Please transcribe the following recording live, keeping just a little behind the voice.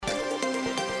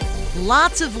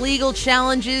Lots of legal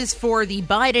challenges for the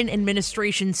Biden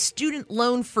administration's student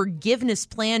loan forgiveness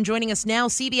plan. Joining us now,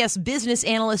 CBS business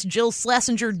analyst Jill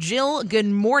Schlesinger. Jill, good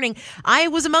morning. I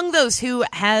was among those who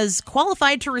has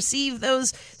qualified to receive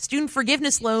those student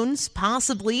forgiveness loans,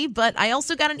 possibly, but I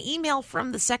also got an email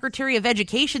from the Secretary of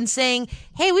Education saying,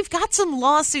 hey, we've got some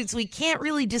lawsuits. We can't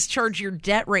really discharge your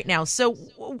debt right now. So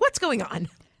what's going on?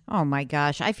 Oh, my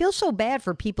gosh. I feel so bad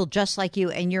for people just like you,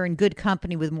 and you're in good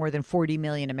company with more than 40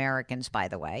 million Americans, by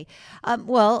the way.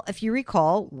 Well, if you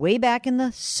recall, way back in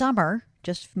the summer,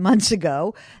 just months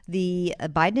ago, the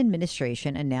Biden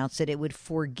administration announced that it would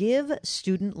forgive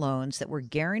student loans that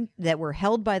were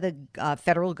held by the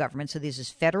federal government. So these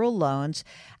is federal loans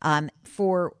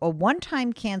for a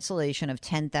one-time cancellation of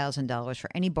 $10,000 for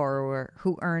any borrower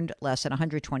who earned less than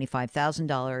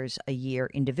 $125,000 a year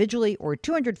individually, or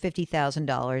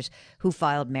 $250,000 who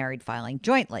filed married filing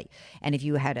jointly. And if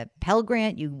you had a Pell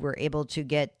Grant, you were able to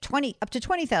get up to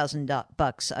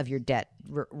 $20,000 of your debt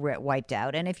wiped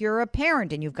out. And if you're a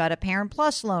parent and you've got a Parent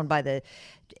Plus loan by the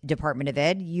Department of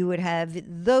Ed, you would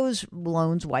have those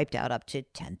loans wiped out up to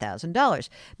 $10,000.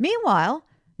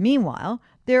 Meanwhile,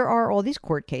 there are all these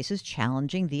court cases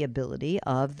challenging the ability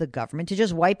of the government to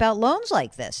just wipe out loans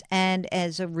like this. And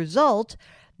as a result,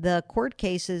 the court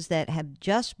cases that have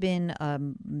just been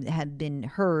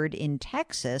heard in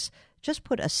Texas just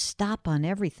put a stop on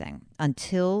everything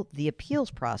until the appeals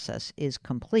process is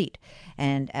complete.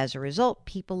 And as a result,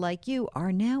 people like you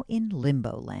are now in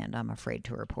limbo land, I'm afraid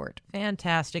to report.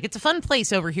 Fantastic. It's a fun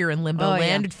place over here in limbo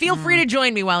land. Yeah. Feel free to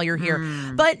join me while you're here.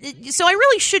 But so I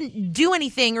really shouldn't do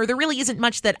anything, or there really isn't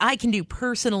much that I can do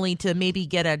personally to maybe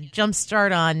get a jump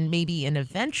start on maybe an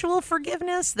eventual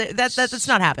forgiveness? That's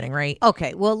not happening, right?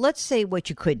 Okay, well, let's say what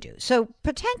you could do. So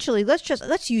potentially,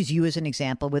 let's use you as an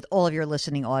example with all of your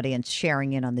listening audience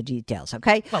sharing in on the details,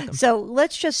 okay? Welcome. So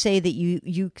let's just say that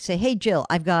you say, hey, Jill,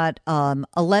 I've got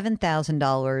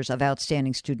 $11,000 of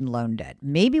outstanding student loan debt.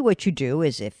 Maybe what you do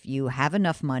is, if you have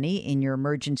enough money in your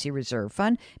emergency reserve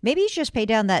fund, maybe you just pay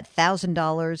down that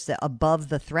 $1,000 above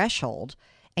the threshold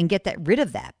and get rid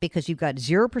of that, because you've got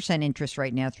 0% interest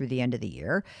right now through the end of the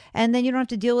year, and then you don't have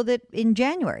to deal with it in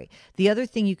January. The other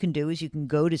thing you can do is you can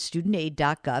go to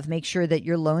studentaid.gov, make sure that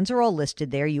your loans are all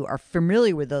listed there, you are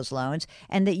familiar with those loans,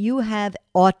 and that you have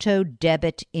auto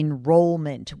debit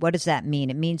enrollment. What does that mean?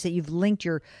 It means that you've linked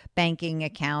your banking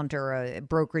account or a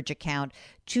brokerage account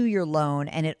to your loan,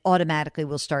 and it automatically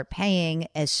will start paying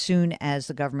as soon as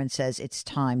the government says it's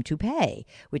time to pay,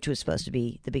 which was supposed to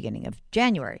be the beginning of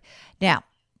January. Now,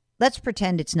 let's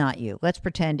pretend it's not you. Let's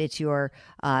pretend it's your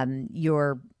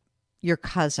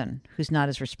cousin, who's not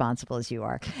as responsible as you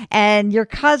are. And your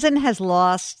cousin has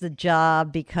lost the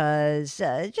job because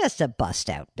just a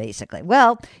bust out, basically.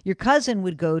 Well, your cousin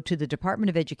would go to the Department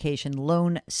of Education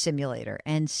loan simulator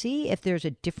and see if there's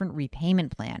a different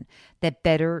repayment plan that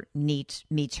better meets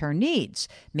her needs,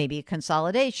 maybe a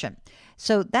consolidation.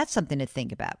 So that's something to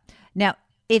think about. Now,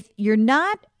 if you're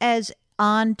not as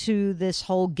onto this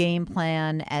whole game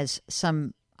plan as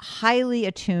some highly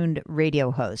attuned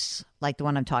radio hosts like the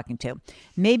one I'm talking to,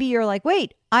 maybe you're like,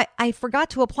 wait, I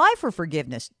forgot to apply for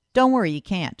forgiveness. Don't worry, you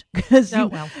can't.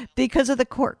 Because of the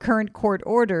current court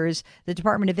orders, the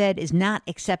Department of Ed is not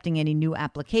accepting any new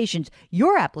applications.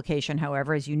 Your application,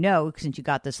 however, as you know, since you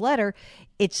got this letter,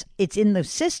 it's in the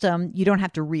system. You don't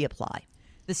have to reapply.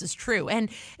 This is true. And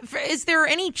is there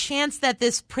any chance that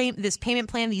this payment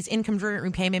plan, these income-driven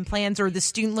repayment plans, or the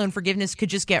student loan forgiveness could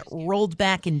just get rolled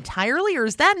back entirely? Or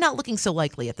is that not looking so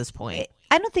likely at this point?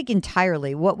 I don't think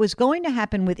entirely. What was going to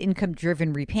happen with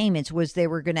income-driven repayments was they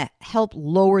were going to help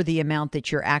lower the amount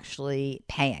that you're actually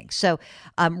paying. So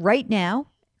right now,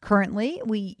 currently,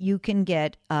 you can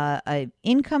get an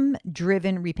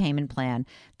income-driven repayment plan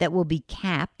that will be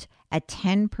capped at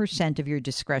 10% of your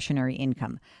discretionary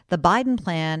income. The Biden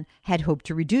plan had hoped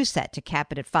to reduce that to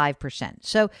cap it at 5%.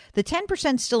 So the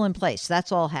 10% is still in place.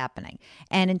 That's all happening.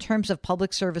 And in terms of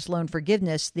public service loan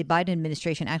forgiveness, the Biden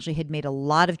administration actually had made a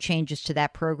lot of changes to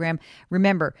that program.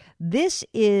 Remember, this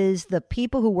is the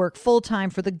people who work full-time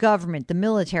for the government, the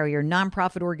military, or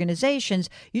nonprofit organizations.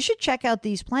 You should check out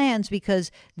these plans, because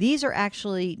these are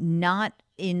actually not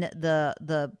in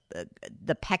the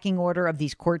pecking order of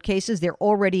these court cases. They're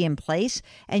already in place,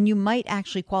 and you might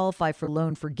actually qualify for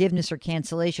loan forgiveness or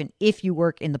cancellation if you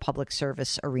work in the public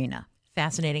service arena.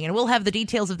 Fascinating. And we'll have the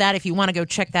details of that if you want to go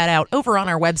check that out over on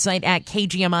our website at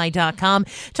kgmi.com.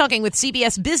 Talking with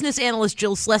CBS business analyst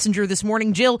Jill Schlesinger this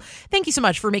morning. Jill, thank you so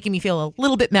much for making me feel a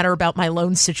little bit better about my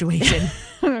loan situation.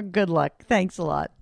 Good luck. Thanks a lot.